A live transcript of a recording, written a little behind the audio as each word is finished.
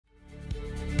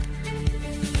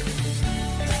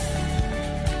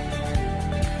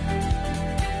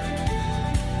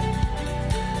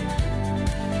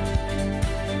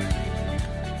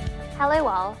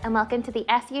Hello all and welcome to the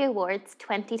SU Awards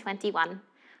 2021.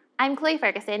 I'm Chloe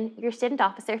Ferguson, your Student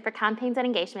Officer for Campaigns and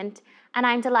Engagement, and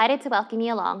I'm delighted to welcome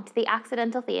you along to the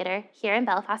Accidental Theatre here in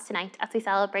Belfast tonight as we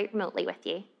celebrate remotely with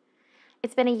you.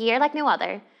 It's been a year like no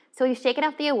other, so we've shaken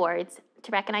up the awards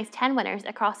to recognise 10 winners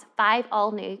across 5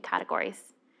 all-new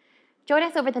categories. Join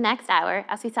us over the next hour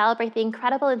as we celebrate the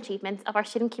incredible achievements of our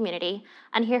student community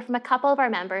and hear from a couple of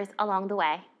our members along the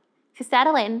way. So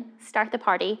settle in, start the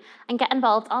party, and get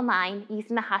involved online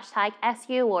using the hashtag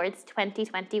SU Awards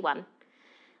 2021.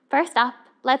 First up,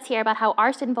 let's hear about how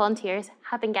our student volunteers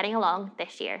have been getting along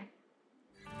this year.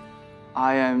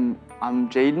 I'm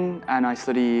Jaden and I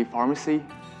study pharmacy.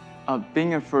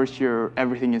 Being a first year,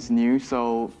 everything is new,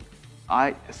 so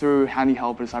through Handy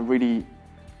Helpers, I really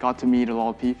got to meet a lot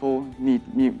of people, meet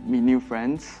new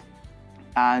friends,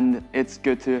 and it's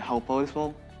good to help out as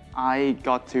well. I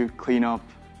got to clean up,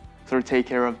 sort of take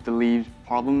care of the leaves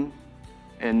problem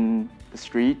in the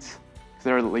streets.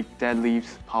 There are like dead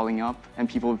leaves piling up and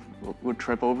people would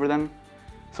trip over them.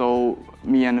 So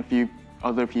me and a few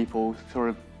other people sort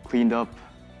of cleaned up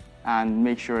and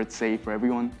make sure it's safe for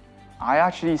everyone. I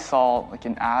actually saw like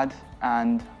an ad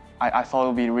and I thought it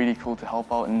would be really cool to help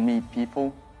out and meet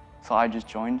people, so I just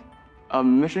joined.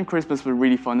 Mission Christmas was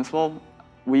really fun as well.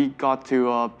 We got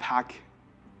to pack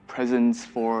presents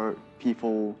for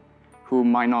people who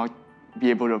might not be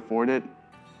able to afford it,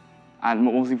 and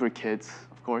mostly for kids,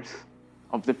 of course,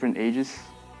 of different ages.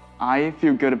 I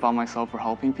feel good about myself for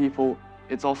helping people.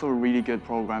 It's also a really good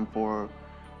program for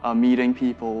meeting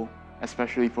people,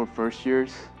 especially for first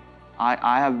years.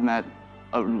 I have met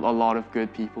a lot of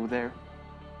good people there.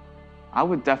 I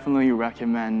would definitely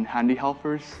recommend Handy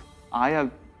Helpers. I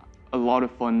have a lot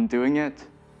of fun doing it,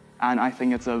 and I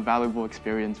think it's a valuable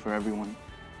experience for everyone.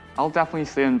 I'll definitely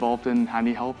stay involved in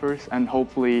Handy Helpers, and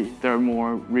hopefully there are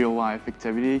more real-life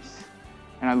activities,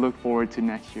 and I look forward to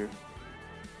next year.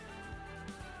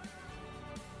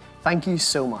 Thank you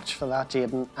so much for that,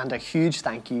 Jaden, and a huge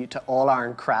thank you to all our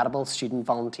incredible student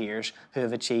volunteers who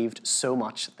have achieved so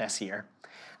much this year.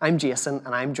 I'm Jason,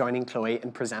 and I'm joining Chloe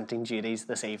in presenting duties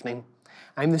this evening.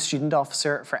 I'm the Student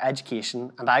Officer for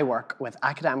Education, and I work with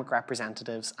academic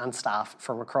representatives and staff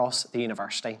from across the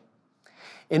university.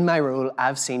 In my role,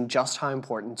 I've seen just how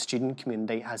important student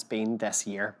community has been this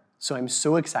year. So I'm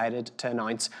so excited to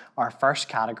announce our first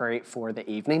category for the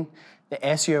evening, the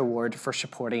SU Award for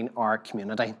supporting our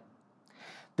community.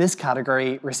 This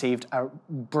category received a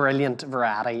brilliant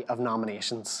variety of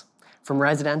nominations, from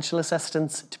residential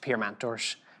assistants to peer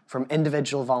mentors, from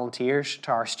individual volunteers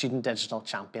to our student digital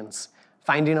champions.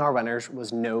 Finding our winners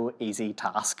was no easy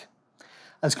task.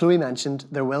 As Chloe mentioned,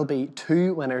 there will be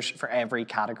 2 winners for every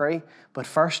category, but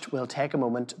first we'll take a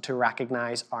moment to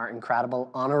recognise our incredible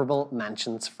honourable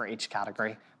mentions for each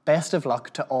category. Best of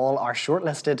luck to all our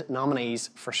shortlisted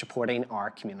nominees for supporting our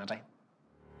community.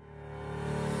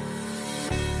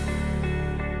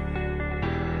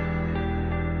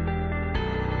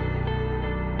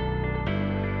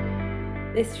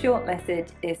 This short message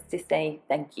is to say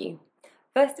thank you.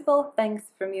 First of all, thanks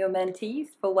from your mentees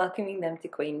for welcoming them to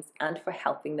Queen's and for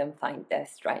helping them find their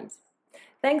stride.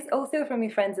 Thanks also from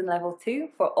your friends in Level 2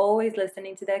 for always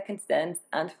listening to their concerns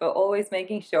and for always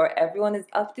making sure everyone is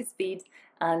up to speed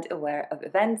and aware of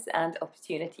events and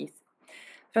opportunities.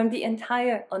 From the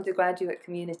entire undergraduate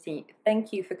community,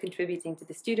 thank you for contributing to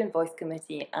the Student Voice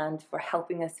Committee and for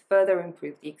helping us further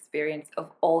improve the experience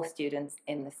of all students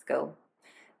in the school.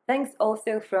 Thanks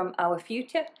also from our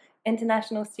future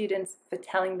international students for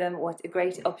telling them what a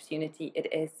great opportunity it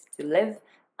is to live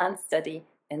and study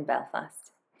in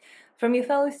Belfast. From your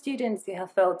fellow students who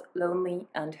have felt lonely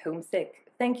and homesick,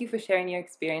 thank you for sharing your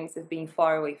experience of being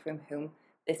far away from home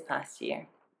this past year.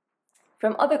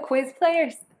 From other quiz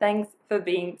players, thanks for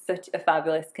being such a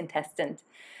fabulous contestant.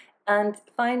 And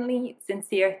finally,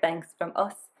 sincere thanks from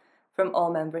us, from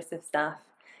all members of staff.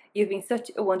 You've been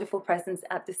such a wonderful presence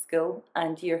at the school,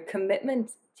 and your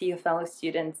commitment to your fellow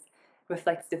students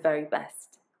reflects the very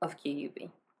best of QUB,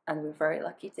 and we're very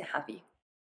lucky to have you.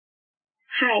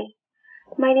 Hi,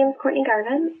 my name is Courtney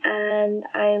Garvin, and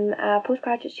I'm a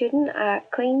postgraduate student at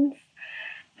Queen's,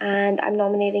 and I'm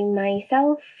nominating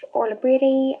myself, Orla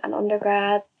Brady, an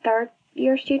undergrad third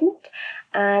year student,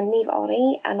 and Niamh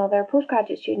Audie, another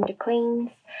postgraduate student at Queen's,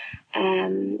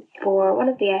 for one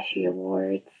of the SU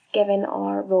Awards, given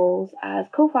our roles as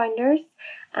co-founders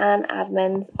and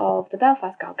admins of the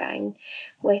Belfast Girl Gang,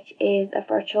 which is a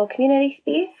virtual community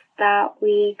space that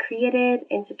we created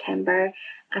in September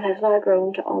and has now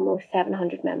grown to almost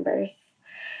 700 members.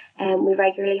 We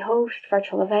regularly host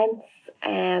virtual events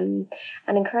and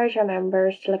encourage our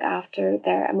members to look after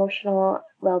their emotional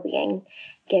well-being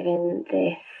given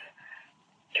this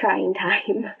trying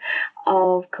time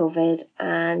of COVID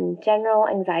and general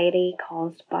anxiety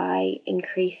caused by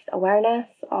increased awareness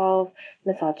of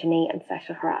misogyny and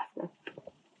sexual harassment.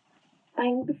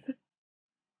 Thanks.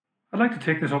 I'd like to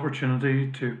take this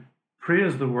opportunity to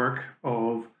praise the work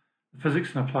of the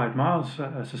Physics and Applied Maths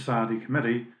Society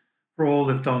Committee for all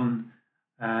they've done,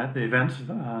 the events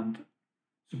and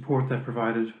support they've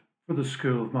provided for the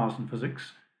School of Maths and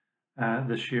Physics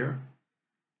this year.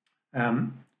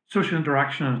 Social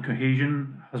interaction and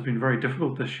cohesion has been very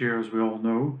difficult this year, as we all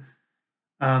know,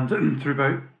 and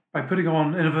by putting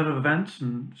on innovative events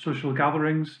and social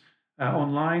gatherings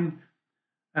online,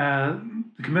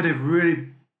 the committee have really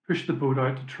pushed the boat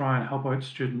out to try and help out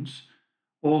students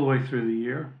all the way through the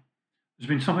year. There's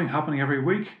been something happening every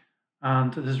week,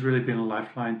 and it has really been a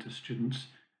lifeline to students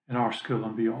in our school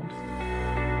and beyond.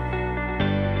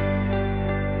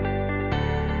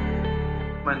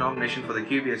 My nomination for the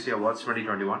QBSC Awards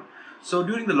 2021. So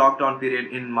during the lockdown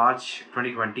period in March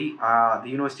 2020, the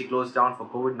university closed down for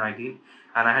COVID-19,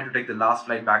 and I had to take the last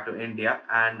flight back to India,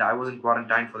 and I was in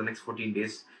quarantine for the next 14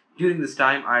 days. During this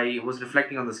time, I was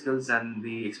reflecting on the skills and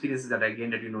the experiences that I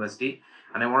gained at university,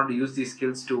 and I wanted to use these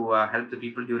skills to help the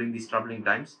people during these troubling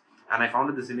times. And I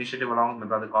founded this initiative along with my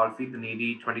brother called Feed the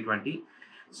Needy 2020.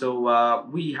 So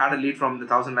we had a lead from the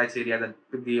Thousand Lights area that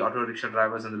the auto rickshaw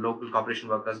drivers and the local corporation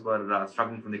workers were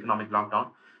struggling from the economic lockdown.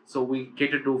 So we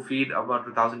catered to feed about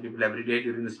 2,000 people every day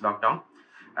during this lockdown.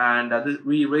 And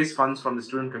we raised funds from the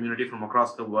student community from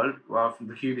across the world, from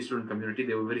the QUB student community.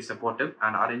 They were very supportive,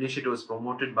 and our initiative was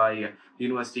promoted by the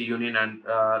University Union and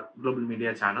global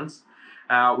media channels.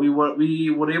 We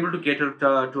were able to cater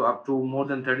to up to more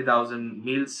than 30,000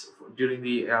 meals during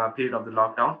the period of the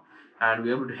lockdown, and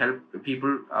we were able to help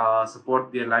people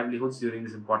support their livelihoods during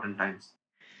these important times.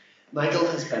 Michael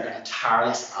has been a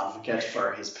tireless advocate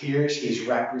for his peers. He's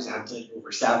represented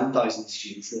over 7,000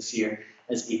 students this year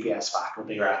as EPS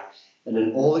faculty rep. And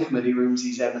in all the committee rooms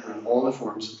he's in and in all the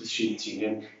forums of the Students'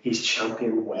 Union, he's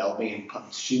championed well-being,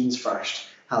 putting students first,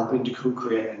 helping to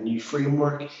co-create a new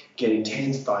framework, getting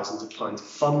tens of thousands of pounds of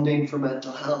funding for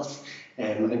mental health,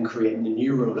 and creating a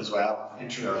new role as well,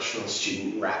 international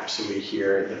student rep, so we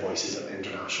hear the voices of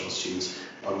international students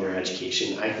on their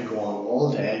education. I could go on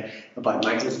all day about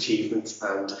Michael's achievements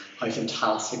and how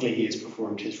fantastically he has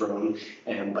performed his role,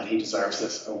 but he deserves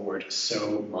this award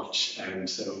so much,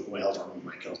 so well done,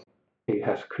 Michael. He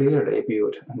has clearly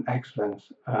built an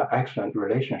excellent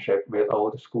relationship with all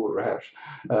the school reps,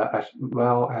 as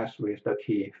well as with the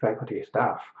key faculty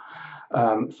staff.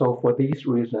 So for these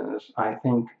reasons, I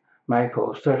think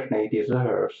Michael certainly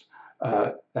deserves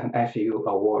an SU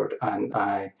award, and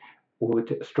I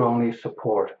would strongly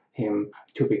support him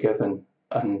to be given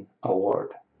an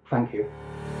award. Thank you.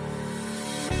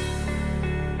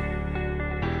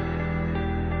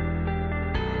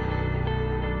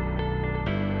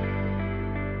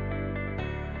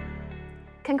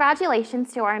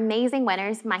 Congratulations to our amazing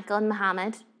winners, Michael and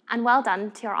Mohammed, and well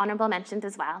done to our honourable mentions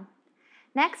as well.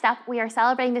 Next up, we are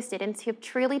celebrating the students who have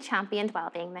truly championed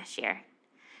wellbeing this year.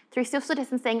 Through social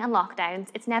distancing and lockdowns,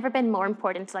 it's never been more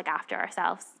important to look after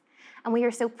ourselves. And we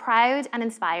are so proud and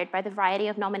inspired by the variety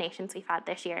of nominations we've had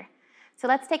this year. So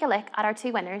let's take a look at our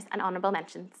two winners and honourable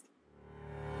mentions.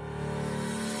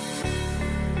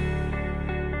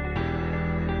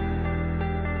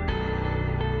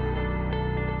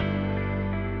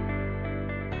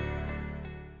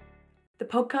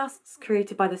 The podcasts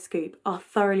created by The Scoop are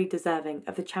thoroughly deserving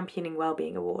of the Championing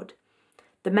Wellbeing Award.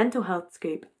 The Mental Health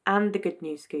Scoop and the Good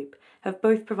News Scoop have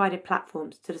both provided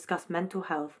platforms to discuss mental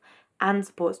health and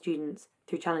support students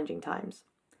through challenging times.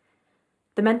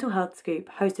 The Mental Health Scoop,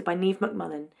 hosted by Niamh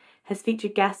McMullen, has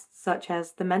featured guests such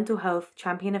as the Mental Health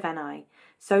Champion of NI,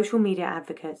 social media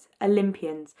advocates,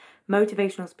 Olympians,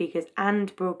 motivational speakers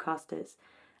and broadcasters,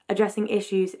 addressing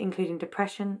issues including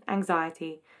depression,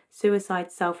 anxiety, suicide,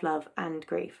 self-love and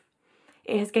grief.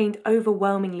 It has gained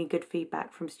overwhelmingly good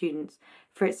feedback from students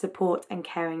for its support and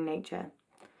caring nature.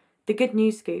 The Good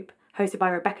News Scoop, hosted by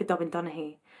Rebecca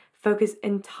Dobbin-Donaghy, focuses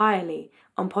entirely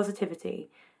on positivity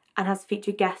and has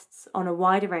featured guests on a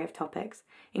wide array of topics,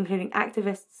 including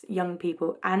activists, young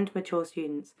people and mature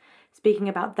students, speaking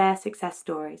about their success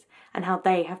stories and how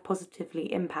they have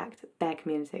positively impacted their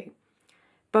community.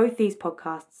 Both these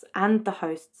podcasts and the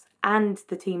hosts and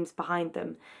the teams behind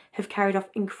them have carried off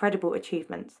incredible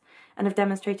achievements and have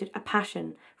demonstrated a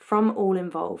passion from all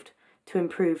involved to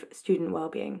improve student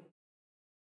wellbeing.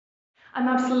 I'm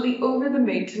absolutely over the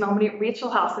moon to nominate Rachel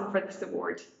Hassan for this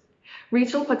award.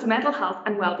 Rachel puts mental health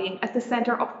and wellbeing at the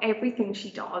centre of everything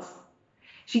she does.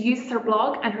 She uses her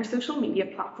blog and her social media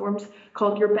platforms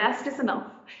called Your Best Is Enough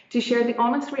to share the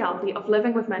honest reality of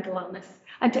living with mental illness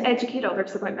and to educate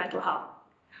others about mental health.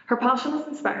 Her passion is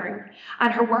inspiring,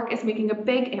 and her work is making a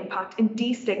big impact in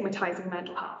destigmatising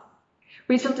mental health.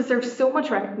 Rachel deserves so much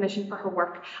recognition for her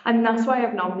work, and that's why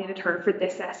I've nominated her for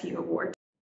this SU award.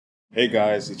 Hey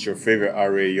guys, it's your favorite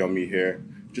RA Yummy here.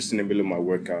 Just in the middle of my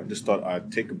workout. Just thought I'd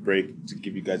take a break to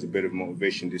give you guys a bit of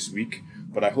motivation this week.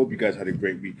 But I hope you guys had a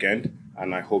great weekend,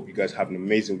 and I hope you guys have an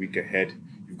amazing week ahead.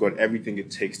 You've got everything it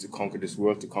takes to conquer this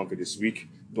world, to conquer this week.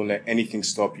 Don't let anything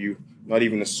stop you, not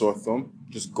even a sore thumb.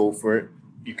 Just go for it.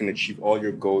 You can achieve all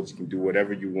your goals. You can do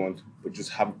whatever you want, but just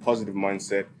have a positive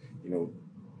mindset.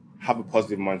 Have a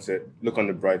positive mindset. Look on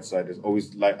the bright side. There's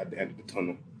always light at the end of the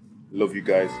tunnel. Love you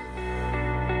guys.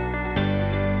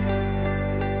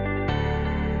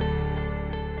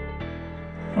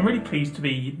 I'm really pleased to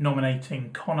be nominating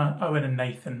Connor, Owen and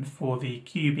Nathan for the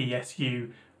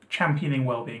QUBSU Championing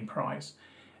Wellbeing Prize.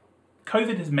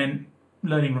 COVID has meant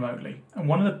learning remotely, and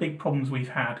one of the big problems we've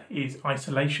had is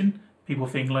isolation, people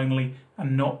feeling lonely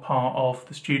and not part of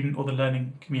the student or the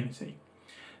learning community.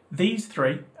 These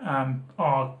three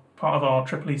are part of our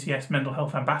ECES Mental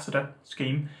Health Ambassador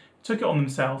scheme, took it on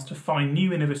themselves to find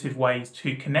new innovative ways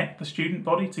to connect the student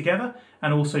body together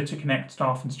and also to connect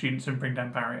staff and students and bring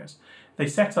down barriers. They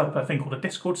set up a thing called a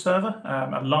Discord server,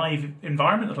 a live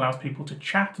environment that allows people to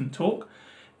chat and talk.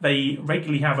 They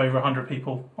regularly have over 100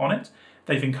 people on it.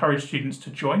 They've encouraged students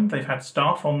to join. They've had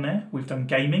staff on there. We've done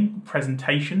gaming,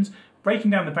 presentations,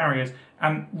 breaking down the barriers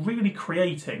and really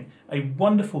creating a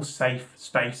wonderful safe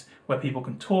space where people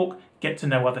can talk, get to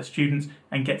know other students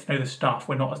and get to know the staff.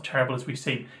 We're not as terrible as we've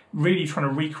seen. Really trying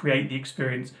to recreate the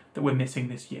experience that we're missing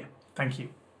this year. Thank you.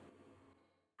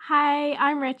 Hi,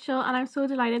 I'm Rachel and I'm so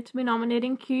delighted to be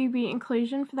nominating QUB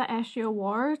Inclusion for the SU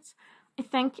Awards. I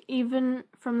think even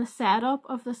from the setup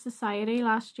of the society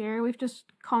last year, we've just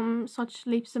come such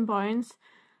leaps and bounds.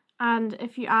 And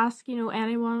if you ask,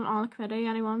 anyone on the committee,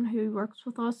 anyone who works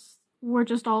with us, we're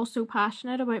just all so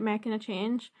passionate about making a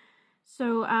change.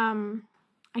 So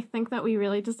I think that we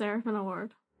really deserve an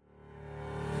award.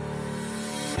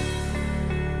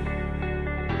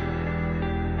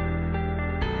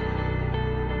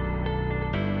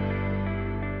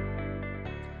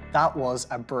 That was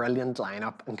a brilliant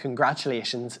lineup, and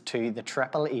congratulations to the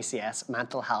Triple ECS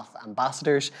Mental Health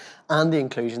Ambassadors and the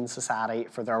Inclusion Society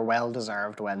for their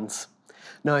well-deserved wins.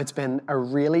 Now, it's been a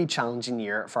really challenging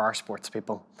year for our sports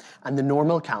people, and the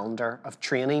normal calendar of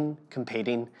training,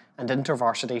 competing and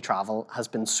intervarsity travel has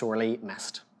been sorely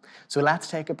missed. So let's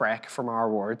take a break from our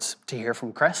awards to hear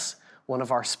from Chris, one of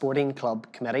our sporting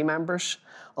club committee members,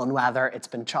 on whether it's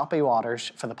been choppy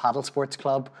waters for the Paddle Sports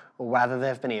Club or whether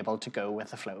they've been able to go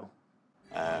with the flow.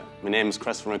 My name is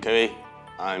Christopher McCooey.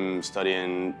 I'm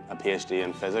studying a PhD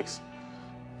in physics.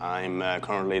 I'm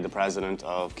currently the president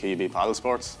of QUB Paddle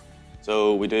Sports.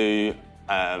 So we do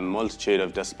a multitude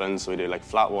of disciplines. So we do like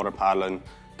flat water paddling,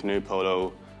 canoe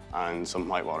polo and some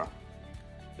whitewater.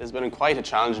 It's been quite a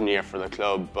challenging year for the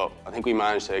club, but I think we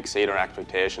managed to exceed our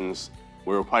expectations.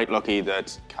 We were quite lucky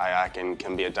that kayaking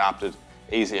can be adapted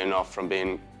easy enough from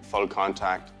being full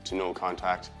contact to no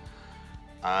contact.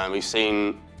 And we've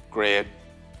seen great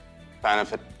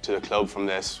benefit to the club from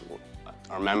this.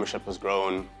 Our membership has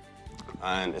grown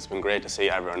and it's been great to see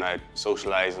everyone out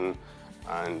socialising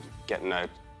and getting out,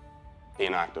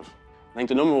 being active. I think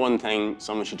the number one thing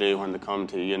someone should do when they come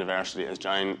to university is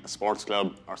join a sports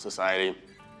club or society.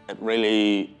 It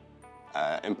really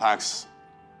impacts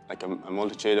like a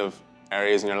multitude of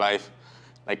areas in your life.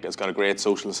 Like it's got a great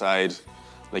social side.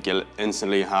 Like you'll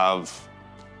instantly have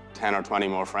 10 or 20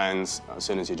 more friends as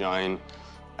soon as you join.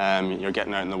 You're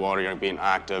getting out in the water, you're being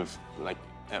active. Like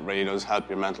it really does help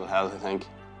your mental health, I think.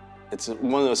 It's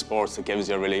one of those sports that gives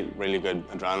you a really good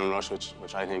adrenaline rush,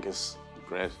 which I think is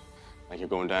great. Like you're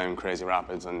going down crazy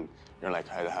rapids and you're like,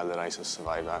 how the hell did I just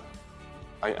survive that?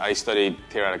 I studied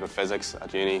theoretical physics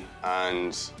at uni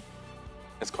and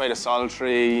it's quite a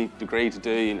solitary degree to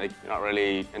do. Like you're not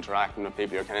really interacting with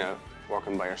people, you're kind of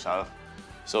working by yourself.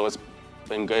 So it's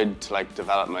been good to like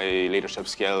develop my leadership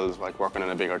skills, like working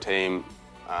in a bigger team,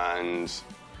 and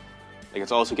like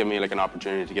it's also given me like an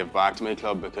opportunity to give back to my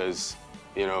club because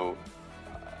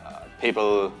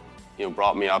people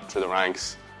brought me up through the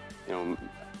ranks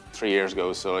 3 years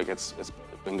ago. So like it's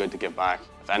been good to give back.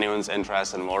 If anyone's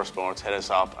interested in water sports, hit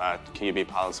us up at QUB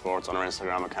Paddle Sports on our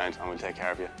Instagram account and we'll take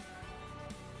care of you.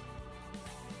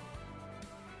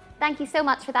 Thank you so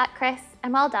much for that, Chris,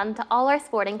 and well done to all our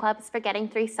sporting clubs for getting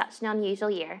through such an unusual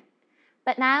year.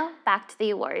 But now, back to the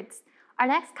awards. Our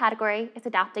next category is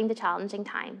adapting to challenging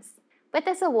times. With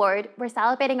this award, we're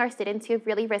celebrating our students who have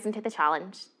really risen to the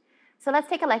challenge. So let's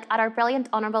take a look at our brilliant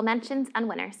honourable mentions and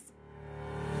winners.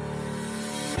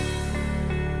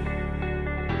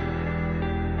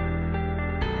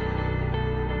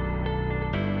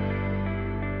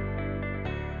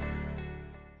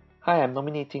 Hi, I'm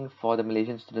nominating for the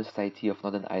Malaysian Student Society of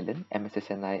Northern Ireland,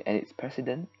 MSSNI, and its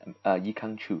president, Yi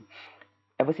Kang Chu.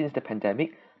 Ever since the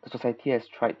pandemic, the society has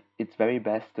tried its very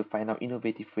best to find out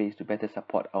innovative ways to better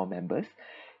support our members,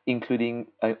 including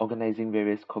organizing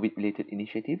various COVID-related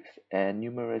initiatives and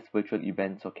numerous virtual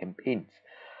events or campaigns.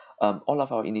 All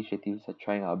of our initiatives are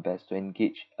trying our best to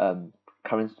engage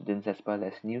current students as well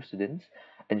as new students,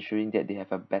 ensuring that they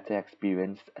have a better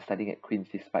experience studying at Queen's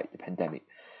despite the pandemic.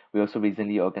 We also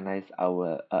recently organized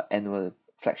our annual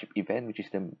flagship event, which is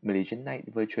the Malaysian Night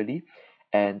virtually,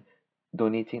 and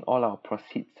donating all our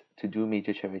proceeds to do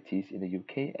major charities in the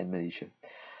UK and Malaysia.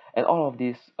 And all of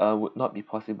this would not be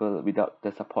possible without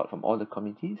the support from all the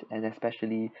committees, and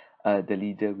especially the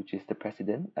leader, which is the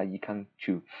president, Yi Kang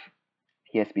Chu.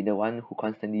 He has been the one who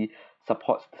constantly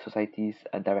supports the society's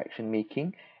direction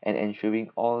making and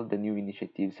ensuring all the new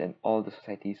initiatives and all the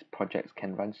society's projects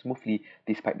can run smoothly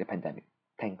despite the pandemic.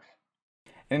 Thanks.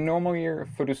 In a normal year,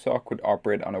 Photosoc would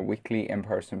operate on a weekly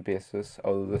in-person basis,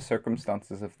 although the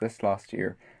circumstances of this last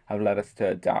year have led us to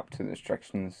adapt to the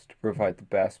restrictions to provide the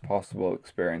best possible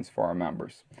experience for our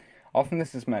members. Often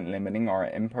this has meant limiting our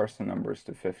in-person numbers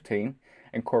to 15,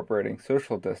 incorporating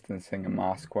social distancing and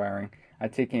mask wearing,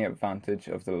 and taking advantage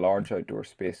of the large outdoor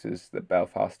spaces that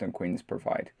Belfast and Queen's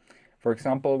provide. For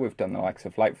example, we've done the likes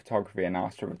of light photography and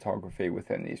astrophotography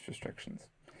within these restrictions.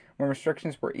 When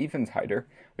restrictions were even tighter,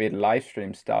 we had live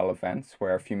stream style events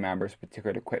where a few members would take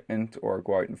out equipment or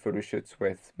go out in photo shoots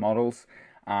with models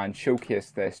and showcase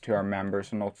this to our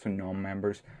members and also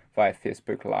non-members via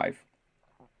Facebook Live.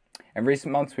 In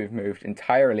recent months, we've moved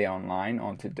entirely online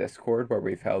onto Discord, where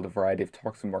we've held a variety of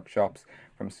talks and workshops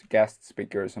from guest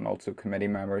speakers and also committee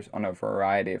members on a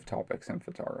variety of topics in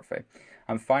photography.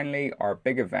 And finally, our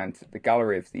big event, the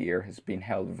Gallery of the Year, has been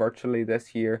held virtually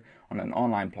this year on an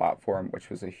online platform, which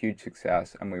was a huge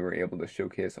success, and we were able to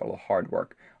showcase all the hard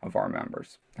work of our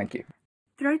members. Thank you.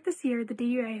 Throughout this year, the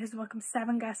DUA has welcomed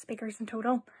 7 guest speakers in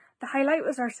total. The highlight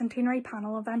was our centenary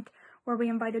panel event, where we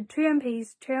invited 2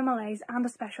 MPs, 2 MLAs and a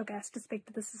special guest to speak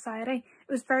to the Society.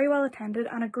 It was very well attended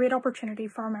and a great opportunity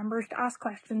for our members to ask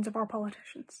questions of our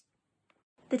politicians.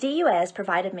 The DUA has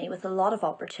provided me with a lot of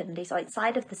opportunities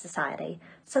outside of the Society,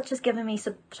 such as giving me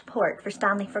support for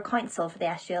standing for council for the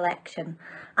SU election,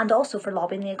 and also for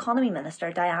lobbying the Economy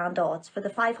Minister, Diane Dodds, for the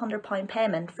 £500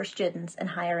 payment for students in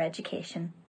higher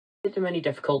education. Despite the many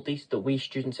difficulties that we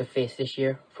students have faced this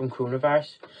year from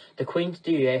coronavirus, the Queen's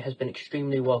DUA has been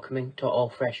extremely welcoming to all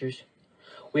freshers.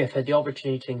 We have had the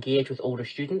opportunity to engage with older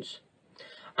students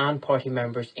and party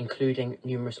members, including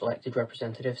numerous elected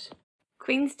representatives.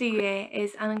 Queen's DUA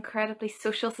is an incredibly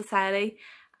social society,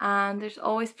 and there's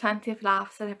always plenty of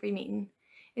laughs at every meeting.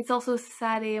 It's also a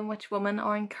society in which women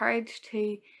are encouraged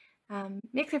to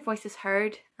make their voices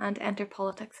heard and enter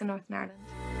politics in Northern Ireland.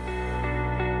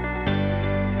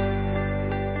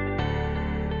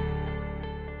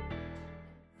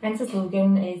 Frances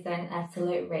Logan is an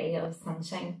absolute ray of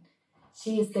sunshine.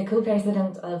 She is the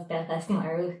co-president of Belfast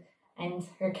Tomorrow, and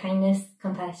her kindness,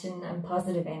 compassion and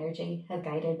positive energy have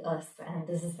guided us and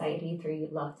the society through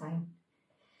lockdown.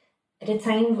 At a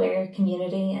time where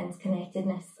community and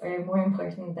connectedness are more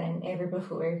important than ever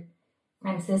before,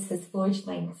 Frances has forged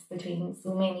links between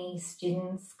so many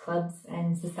students, clubs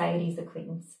and societies at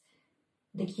Queen's.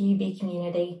 The QUB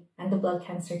community and the blood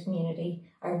cancer community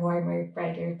are warmer,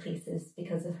 brighter places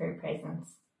because of her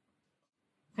presence.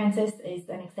 Frances is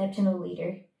an exceptional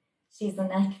leader. She has a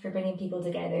knack for bringing people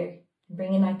together and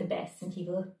bringing out the best in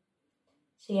people.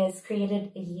 She has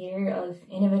created a year of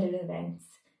innovative events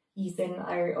using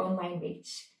our online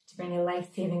reach to bring a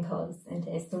life-saving cause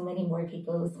into so many more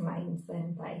people's minds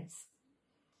and lives.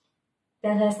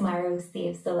 Belfast Tomorrow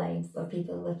saves the lives of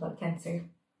people with blood cancer.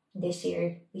 This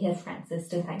year, we have Frances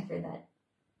to thank for that.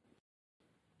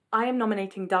 I am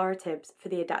nominating Dara Tibbs for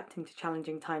the Adapting to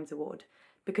Challenging Times Award,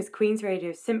 because Queen's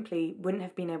Radio simply wouldn't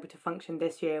have been able to function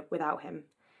this year without him.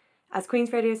 As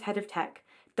Queen's Radio's head of tech,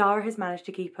 Dara has managed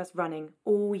to keep us running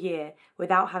all year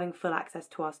without having full access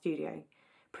to our studio,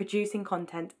 producing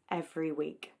content every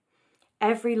week.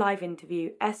 Every live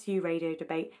interview, SU Radio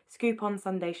debate, Scoop on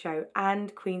Sunday show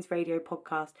and Queen's Radio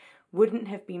podcast wouldn't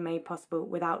have been made possible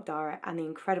without Dara and the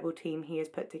incredible team he has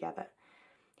put together.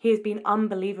 He has been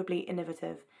unbelievably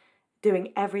innovative,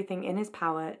 doing everything in his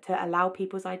power to allow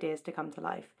people's ideas to come to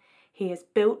life. He has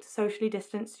built socially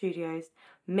distanced studios,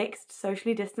 mixed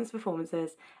socially distanced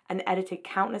performances, and edited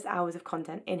countless hours of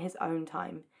content in his own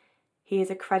time. He is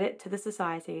a credit to the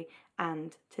society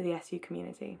and to the SU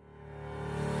community.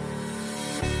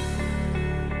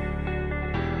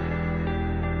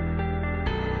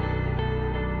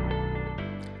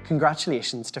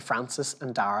 Congratulations to Frances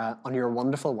and Dara on your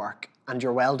wonderful work, and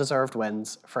your well-deserved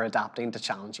wins for adapting to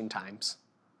challenging times.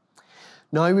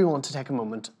 Now we want to take a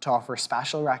moment to offer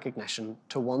special recognition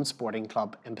to one sporting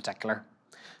club in particular.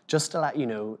 Just to let you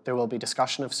know, there will be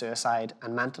discussion of suicide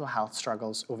and mental health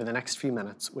struggles over the next few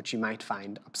minutes, which you might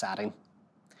find upsetting.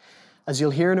 As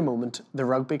you'll hear in a moment, the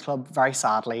rugby club very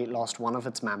sadly lost one of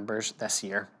its members this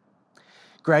year.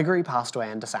 Gregory passed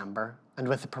away in December, and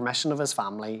with the permission of his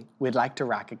family, we'd like to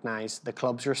recognise the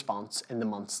club's response in the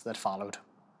months that followed.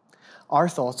 Our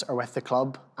thoughts are with the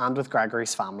club and with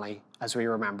Gregory's family as we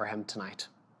remember him tonight.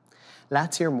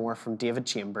 Let's hear more from David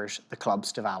Chambers, the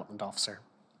club's development officer.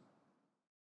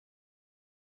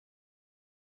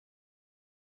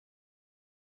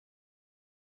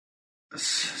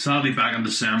 Sadly, back in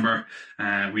December,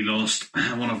 we lost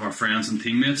one of our friends and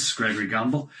teammates, Gregory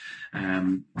Gamble.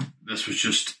 This was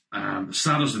just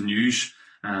sad as the news,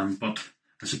 but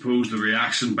I suppose the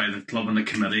reaction by the club and the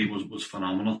committee was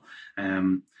phenomenal.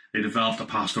 They developed a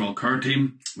pastoral care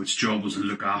team, which job was to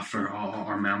look after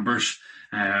our members.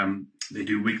 They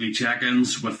do weekly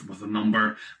check-ins with a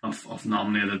number of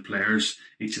nominated players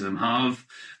each of them have.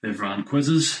 They've run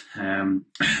quizzes.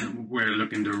 We're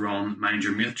looking to run Mind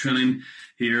Your Mate training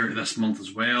here this month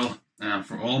as well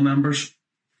for all members.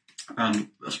 And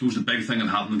I suppose the big thing that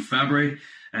happened in February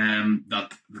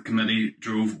that the committee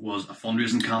drove was a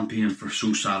fundraising campaign for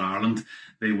So Sad Ireland.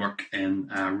 They work in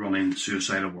running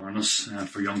suicide awareness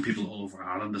for young people all over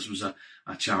Ireland. This was a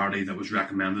charity that was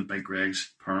recommended by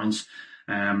Greg's parents.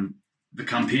 The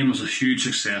campaign was a huge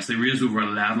success. They raised over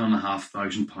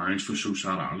 £11,500 for So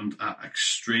Sad Ireland.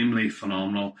 Extremely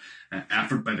phenomenal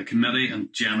effort by the committee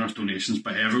and generous donations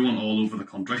by everyone all over the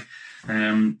country.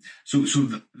 So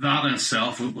that in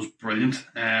itself was brilliant.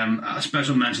 A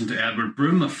special mention to Edward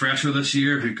Broom, a fresher this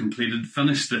year, who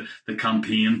finished the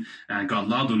campaign and got a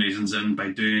lot of donations in by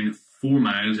doing 4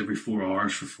 miles every 4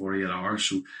 hours for 48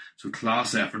 hours. So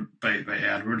class effort by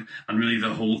Edward and really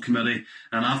the whole committee.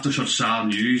 And after such sad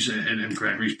news in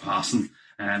Gregory's passing,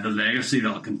 the legacy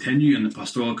that will continue in the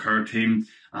pastoral care team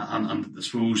and I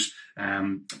suppose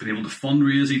being able to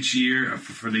fundraise each year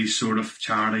for these sort of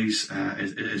charities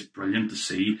is brilliant to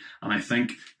see. And I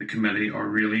think the committee are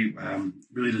really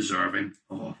deserving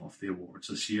of the awards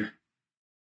this year.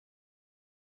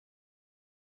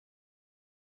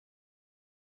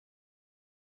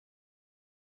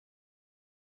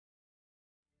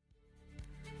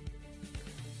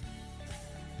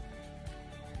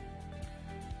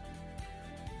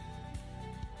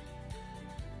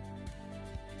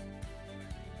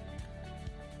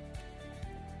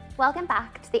 Welcome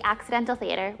back to the Accidental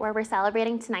Theatre, where we're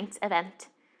celebrating tonight's event.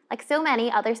 Like so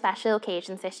many other special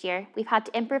occasions this year, we've had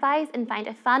to improvise and find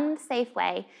a fun, safe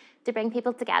way to bring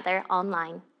people together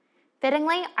online.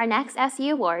 Fittingly, our next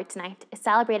SU award tonight is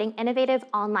celebrating innovative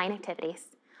online activities.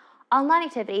 Online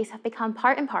activities have become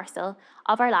part and parcel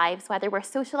of our lives, whether we're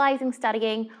socialising,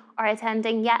 studying, or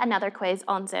attending yet another quiz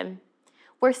on Zoom.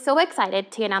 We're so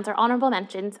excited to announce our honourable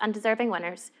mentions and deserving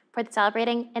winners for the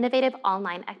celebrating innovative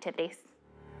online activities.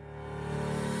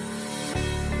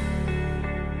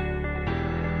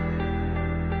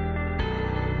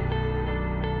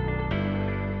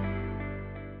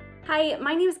 Hi,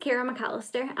 my name is Ciara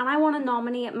McAllister and I want to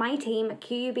nominate my team at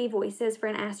QUB Voices for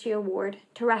an SU Award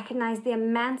to recognise the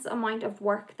immense amount of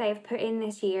work they have put in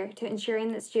this year to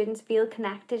ensuring that students feel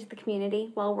connected to the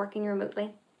community while working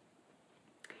remotely.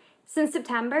 Since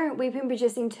September, we've been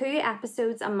producing 2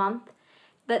 episodes a month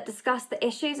that discuss the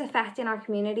issues affecting our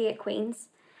community at Queen's,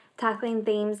 tackling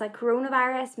themes like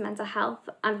coronavirus, mental health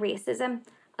and racism,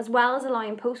 as well as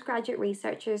allowing postgraduate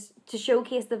researchers to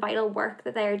showcase the vital work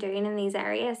that they are doing in these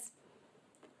areas.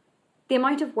 The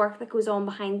amount of work that goes on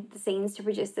behind the scenes to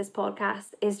produce this podcast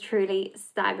is truly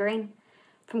staggering,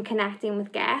 from connecting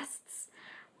with guests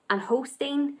and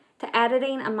hosting to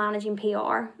editing and managing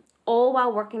PR, all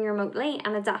while working remotely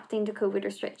and adapting to COVID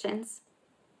restrictions.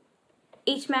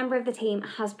 Each member of the team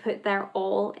has put their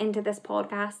all into this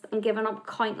podcast and given up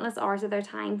countless hours of their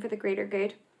time for the greater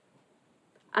good.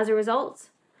 As a result,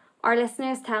 our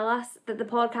listeners tell us that the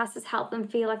podcast has helped them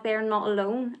feel like they are not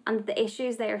alone and that the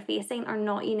issues they are facing are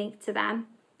not unique to them.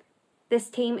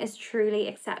 This team is truly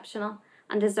exceptional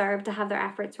and deserve to have their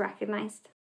efforts recognised.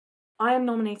 I am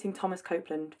nominating Thomas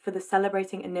Copeland for the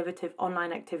Celebrating Innovative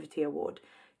Online Activity Award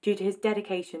due to his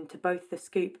dedication to both the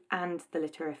Scoop and the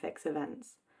Literifics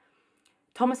events.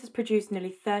 Thomas has produced nearly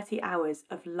 30 hours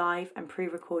of live and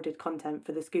pre-recorded content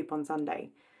for the Scoop on Sunday,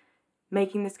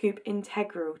 making the Scoop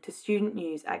integral to student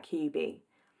news at QUB.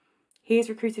 He has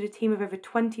recruited a team of over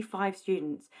 25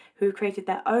 students who have created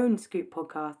their own Scoop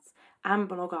podcasts and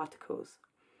blog articles.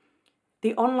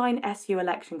 The online SU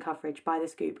election coverage by the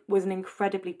Scoop was an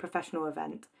incredibly professional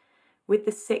event, with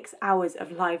the 6 hours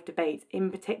of live debate in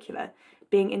particular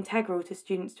being integral to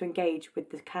students to engage with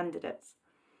the candidates.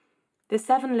 The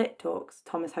 7 Lit Talks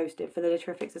Thomas hosted for the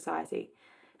Litterific Society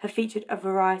have featured a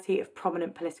variety of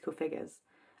prominent political figures,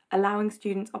 allowing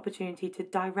students opportunity to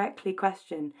directly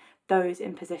question those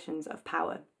in positions of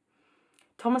power.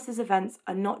 Thomas's events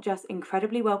are not just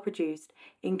incredibly well produced,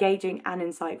 engaging and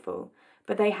insightful,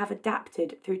 but they have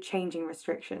adapted through changing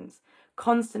restrictions,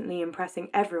 constantly impressing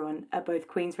everyone at both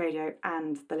Queen's Radio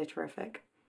and the Litterific.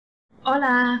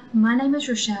 Hola, my name is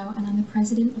Rochelle and I'm the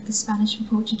President of the Spanish and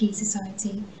Portuguese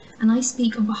Society, and I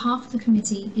speak on behalf of the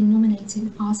committee in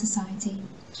nominating our society.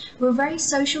 We're a very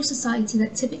social society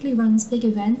that typically runs big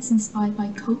events inspired by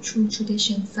cultural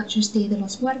traditions such as Dia de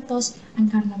los Muertos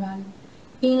and Carnaval.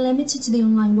 Being limited to the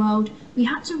online world, we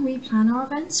had to replan our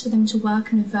events for them to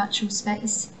work in a virtual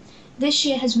space. This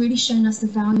year has really shown us the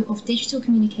value of digital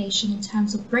communication in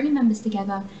terms of bringing members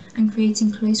together and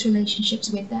creating close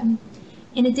relationships with them.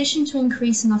 In addition to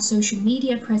increasing our social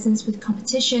media presence with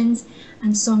competitions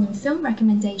and song and film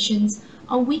recommendations,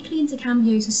 our weekly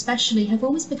intercambios especially have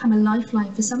almost become a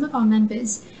lifeline for some of our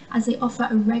members as they offer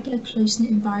a regular close-knit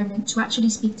environment to actually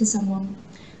speak to someone.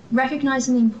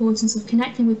 Recognising the importance of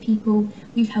connecting with people,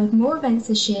 we've held more events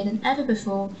this year than ever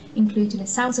before, including a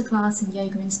salsa class and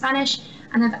yoga in Spanish,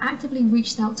 and have actively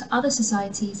reached out to other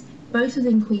societies, both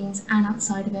within Queen's and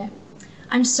outside of it.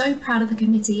 I'm so proud of the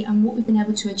committee and what we've been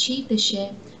able to achieve this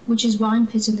year, which is why I'm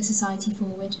putting the society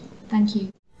forward. Thank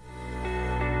you.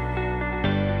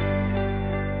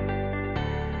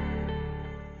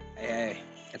 Hey,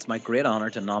 it's my great honour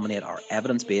to nominate our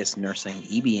evidence-based nursing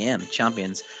EBN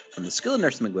champions from the School of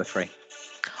Nursing Midwifery.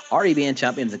 Our EBN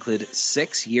champions include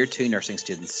 6 Year 2 nursing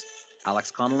students: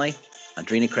 Alex Connolly,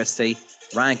 Andrina Christie,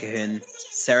 Ryan Cahoon,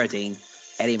 Sarah Dean,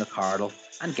 Eddie McCardle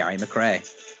and Gary McRae.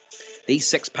 These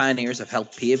 6 pioneers have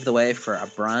helped pave the way for a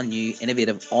brand new,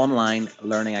 innovative online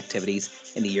learning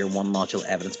activities in the Year 1 module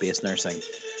evidence-based nursing.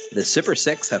 The Super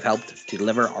 6 have helped to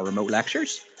deliver our remote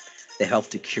lectures. They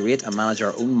helped to curate and manage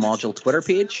our own module Twitter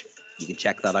page. You can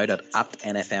check that out at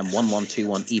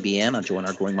 @NFM1121EBN and join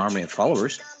our growing army of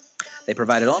followers. They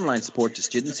provided online support to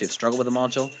students who have struggled with the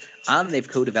module, and they've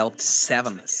co-developed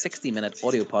 7 60-minute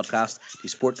audio podcasts to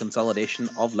support consolidation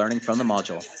of learning from the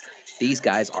module. These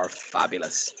guys are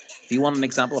fabulous. If you want an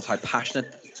example of how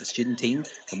passionate the student team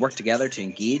can work together to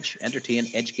engage, entertain,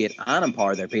 educate and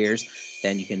empower their peers,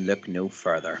 then you can look no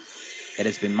further. It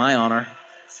has been my honour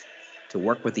to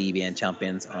work with the EBN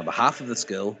champions on behalf of the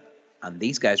school, and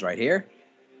these guys right here.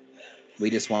 We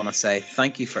just want to say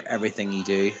thank you for everything you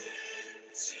do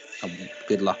and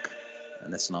good luck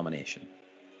in this nomination.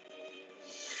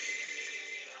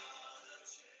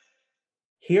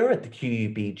 Here at the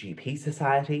QUB GP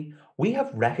Society, we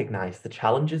have recognised the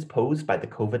challenges posed by the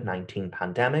COVID-19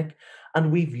 pandemic,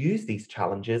 and we've used these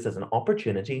challenges as an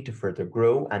opportunity to further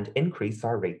grow and increase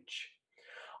our reach.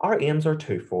 Our aims are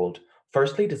twofold.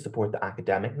 Firstly, to support the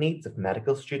academic needs of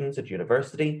medical students at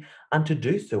university, and to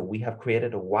do so, we have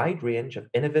created a wide range of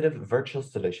innovative virtual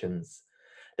solutions.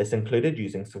 This included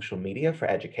using social media for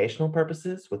educational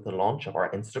purposes with the launch of our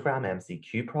Instagram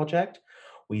MCQ project.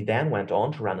 We then went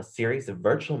on to run a series of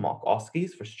virtual mock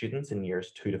OSCEs for students in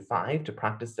years 2 to 5 to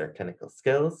practice their clinical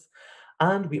skills.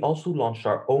 And we also launched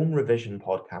our own revision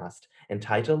podcast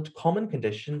entitled Common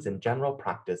Conditions in General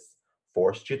Practice,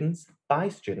 for students, by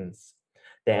students.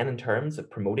 Then, in terms of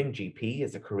promoting GP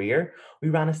as a career, we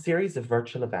ran a series of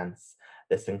virtual events.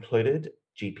 This included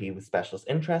GP with Specialist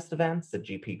Interest events, the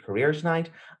GP Careers Night,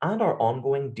 and our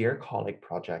ongoing Dear Colleague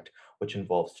project, which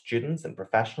involves students and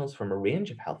professionals from a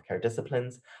range of healthcare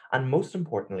disciplines, and most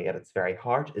importantly, at its very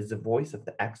heart, is the voice of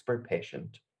the expert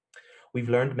patient. We've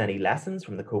learned many lessons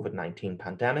from the COVID-19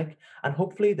 pandemic, and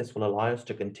hopefully this will allow us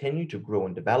to continue to grow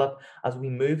and develop as we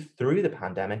move through the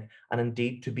pandemic and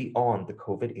indeed to beyond the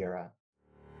COVID era.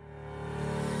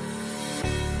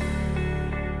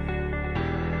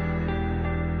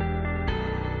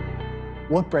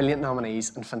 What brilliant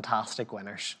nominees and fantastic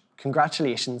winners.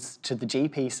 Congratulations to the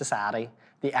GP Society,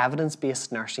 the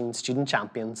evidence-based nursing student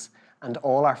champions, and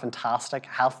all our fantastic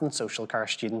health and social care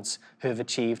students who have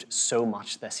achieved so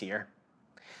much this year.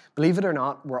 Believe it or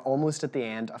not, we're almost at the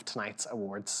end of tonight's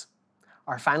awards.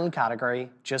 Our final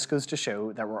category just goes to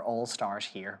show that we're all stars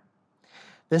here.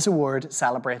 This award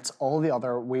celebrates all the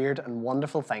other weird and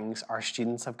wonderful things our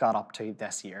students have got up to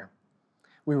this year.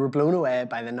 We were blown away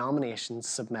by the nominations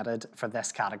submitted for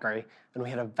this category, and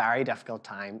we had a very difficult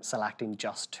time selecting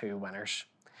just 2 winners.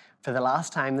 For the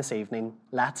last time this evening,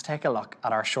 let's take a look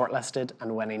at our shortlisted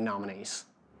and winning nominees.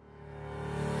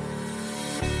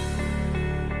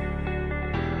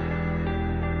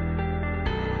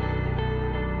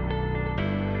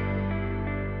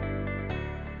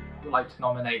 like to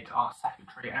nominate our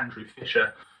Secretary, Andrew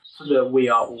Fisher, for the We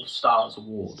Are All Stars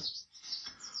Award.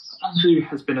 Andrew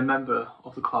has been a member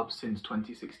of the club since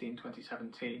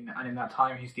 2016-2017, and in that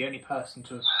time he's the only person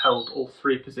to have held all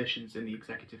three positions in the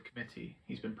executive committee.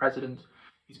 He's been president,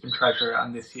 he's been treasurer,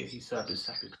 and this year he served as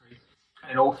secretary.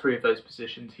 And in all three of those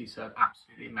positions he served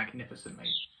absolutely magnificently,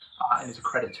 and is a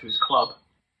credit to his club.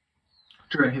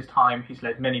 During his time he's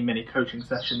led many coaching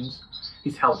sessions.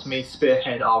 He's helped me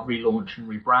spearhead our relaunch and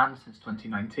rebrand since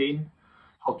 2019,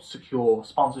 helped secure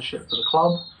sponsorship for the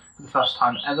club for the first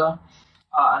time ever,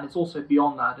 and it's also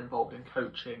beyond that involved in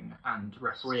coaching and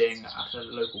refereeing at a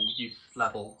local youth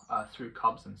level through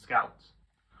Cubs and Scouts.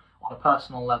 On a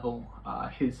personal level,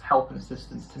 his help and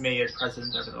assistance to me as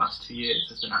president over the last 2 years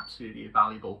has been absolutely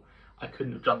valuable. I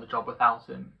couldn't have done the job without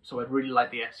him, so I'd really like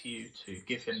the SU to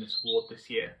give him this award this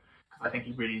year, because I think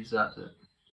he really deserves it.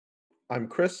 I'm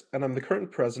Chris, and I'm the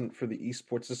current president for the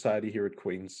Esports Society here at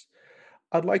Queen's.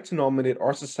 I'd like to nominate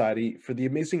our society for the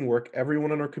amazing work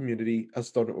everyone in our community has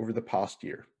done over the past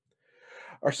year.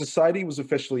 Our society was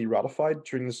officially ratified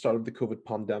during the start of the COVID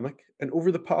pandemic, and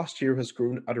over the past year has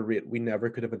grown at a rate we never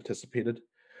could have anticipated.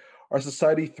 Our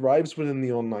society thrives within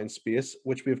the online space,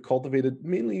 which we have cultivated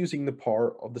mainly using the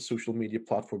power of the social media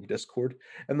platform Discord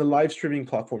and the live streaming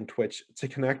platform Twitch to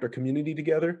connect our community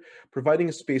together, providing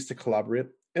a space to collaborate,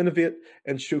 innovate,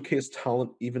 and showcase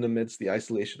talent even amidst the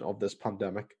isolation of this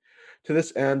pandemic. To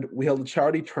this end, we held a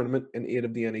charity tournament in aid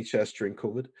of the NHS during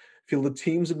COVID, fielded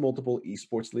teams in multiple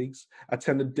esports leagues,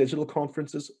 attended digital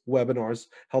conferences, webinars,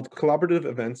 held collaborative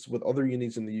events with other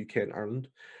unis in the UK and Ireland,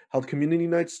 held community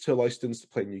nights to allow students to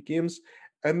play new games,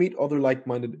 and meet other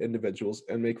like-minded individuals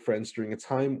and make friends during a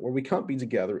time where we can't be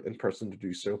together in person to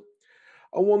do so.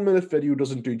 A 1-minute video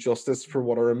doesn't do justice for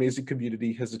what our amazing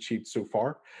community has achieved so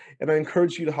far, and I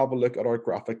encourage you to have a look at our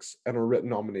graphics and our written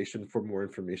nomination for more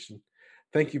information.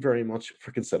 Thank you very much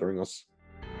for considering us.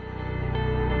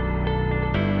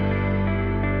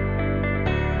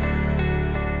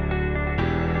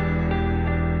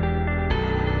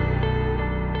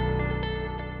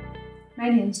 My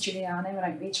name is Juliana. I'm an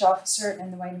outreach officer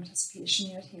in the Wider Participation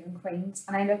Unit here in Queen's,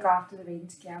 and I look after the Reading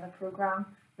Together programme,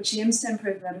 which aims to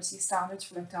improve literacy standards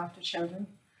for looked after children.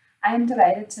 I am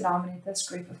delighted to nominate this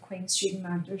group of Queen's student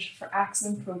mentors for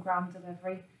excellent programme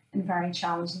delivery in very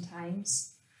challenging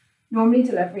times. Normally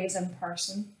delivery is in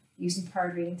person, using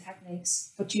paired reading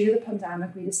techniques, but due to the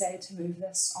pandemic we decided to move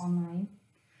this online.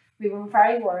 We were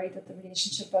very worried that the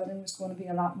relationship building was going to be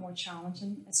a lot more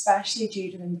challenging, especially due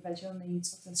to the individual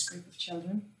needs of this group of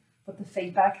children, but the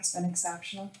feedback has been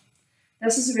exceptional.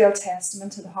 This is a real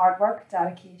testament to the hard work,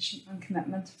 dedication and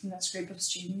commitment from this group of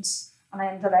students, and I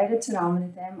am delighted to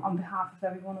nominate them on behalf of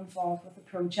everyone involved with the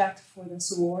project for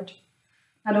this award.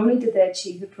 Not only did they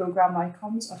achieve the programme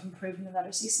outcomes of improving the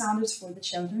literacy standards for the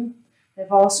children,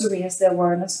 they've also raised the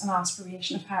awareness and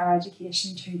aspiration of higher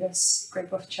education to this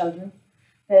group of children.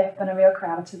 They have been a real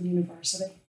credit to the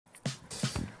university.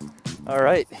 All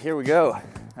right, here we go.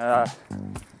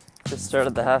 Just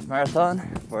started the half marathon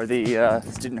for the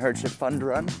Student Hardship Fund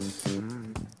run.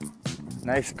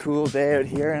 Nice cool day out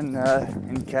here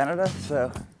in Canada,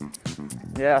 so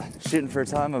yeah, shooting for a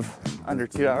time of under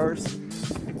 2 hours.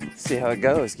 See how it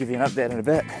goes, give you an update in a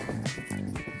bit.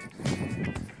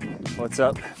 What's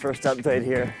up? First update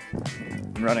here.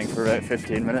 I'm running for about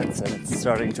 15 minutes and it's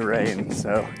starting to rain,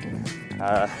 so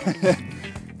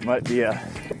might be a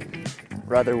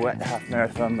rather wet half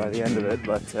marathon by the end of it,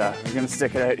 but we're gonna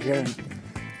stick it out here and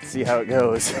see how it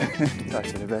goes. Talk to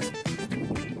you in a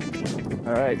bit.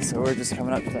 All right, so we're just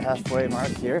coming up to the halfway mark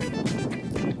here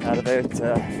at about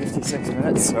 56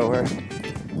 minutes, so we're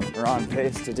on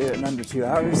pace to do it in under 2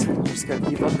 hours. Just gotta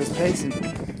keep up this pace and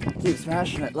keep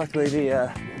smashing it. Luckily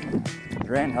the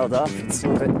rain held off. It's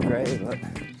still a bit grey, but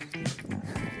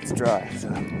it's dry,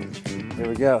 so here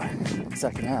we go,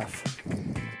 second half.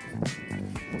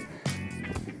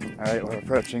 All right, we're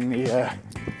approaching the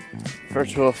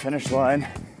virtual finish line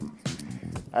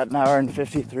at 1 hour and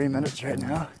 53 minutes right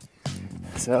now.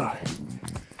 So,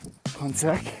 one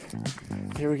sec,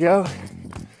 here we go.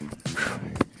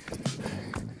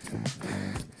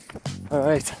 All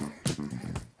right,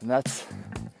 and that's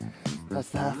the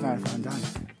half marathon done.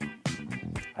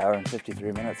 1 hour and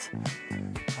 53 minutes.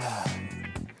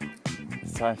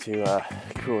 It's time to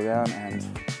cool down and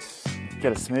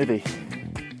get a smoothie.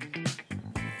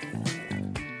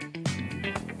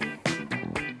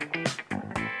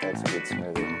 That's a good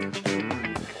smoothie.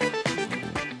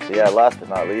 So yeah, last but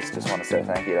not least, just want to say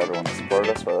thank you to everyone who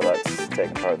supported us, whether that's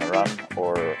taking part in the run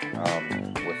or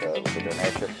with a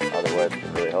donation. Either way, it's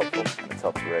been really helpful, and it's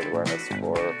helped to raise awareness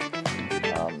for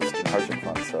the Student Hardship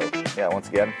Fund. So yeah, once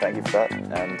again, thank you for that,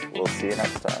 and we'll see you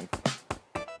next time.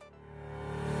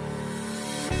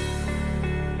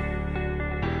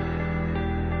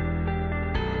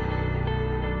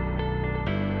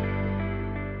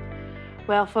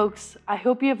 Well, folks, I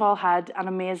hope you've all had an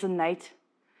amazing night.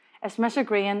 Is Mr.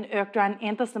 Green Uachtaran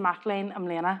Aontas na Maclean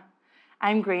Mlena?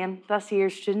 I'm Green, this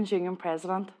year's Students' Union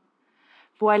President.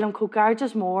 While I'm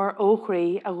co-garges more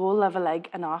O'Cree a goal level leg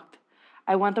and oct,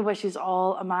 I want to wish you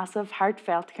all a massive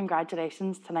heartfelt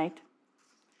congratulations tonight.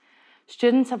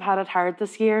 Students have had it hard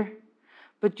this year,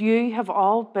 but you have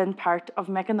all been part of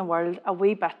making the world a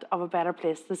wee bit of a better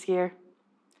place this year.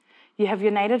 You have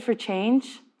united for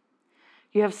change.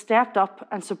 You have stepped up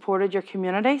and supported your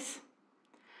communities.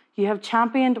 You have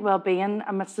championed well-being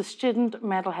amidst the student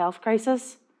mental health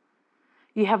crisis.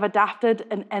 You have adapted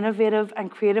in innovative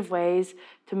and creative ways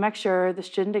to make sure the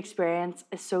student experience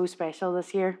is so special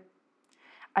this year.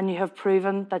 And you have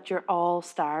proven that you're all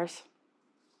stars.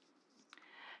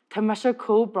 To Mr.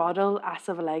 Cole Brodel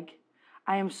Asavalig,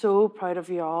 I am so proud of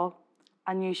you all,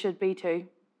 and you should be too.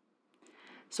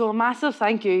 So a massive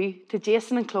thank you to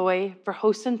Jason and Chloe for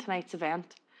hosting tonight's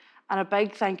event, and a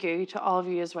big thank you to all of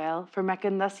you as well for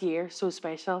making this year so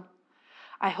special.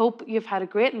 I hope you've had a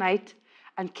great night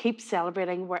and keep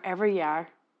celebrating wherever you are.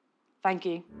 Thank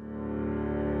you.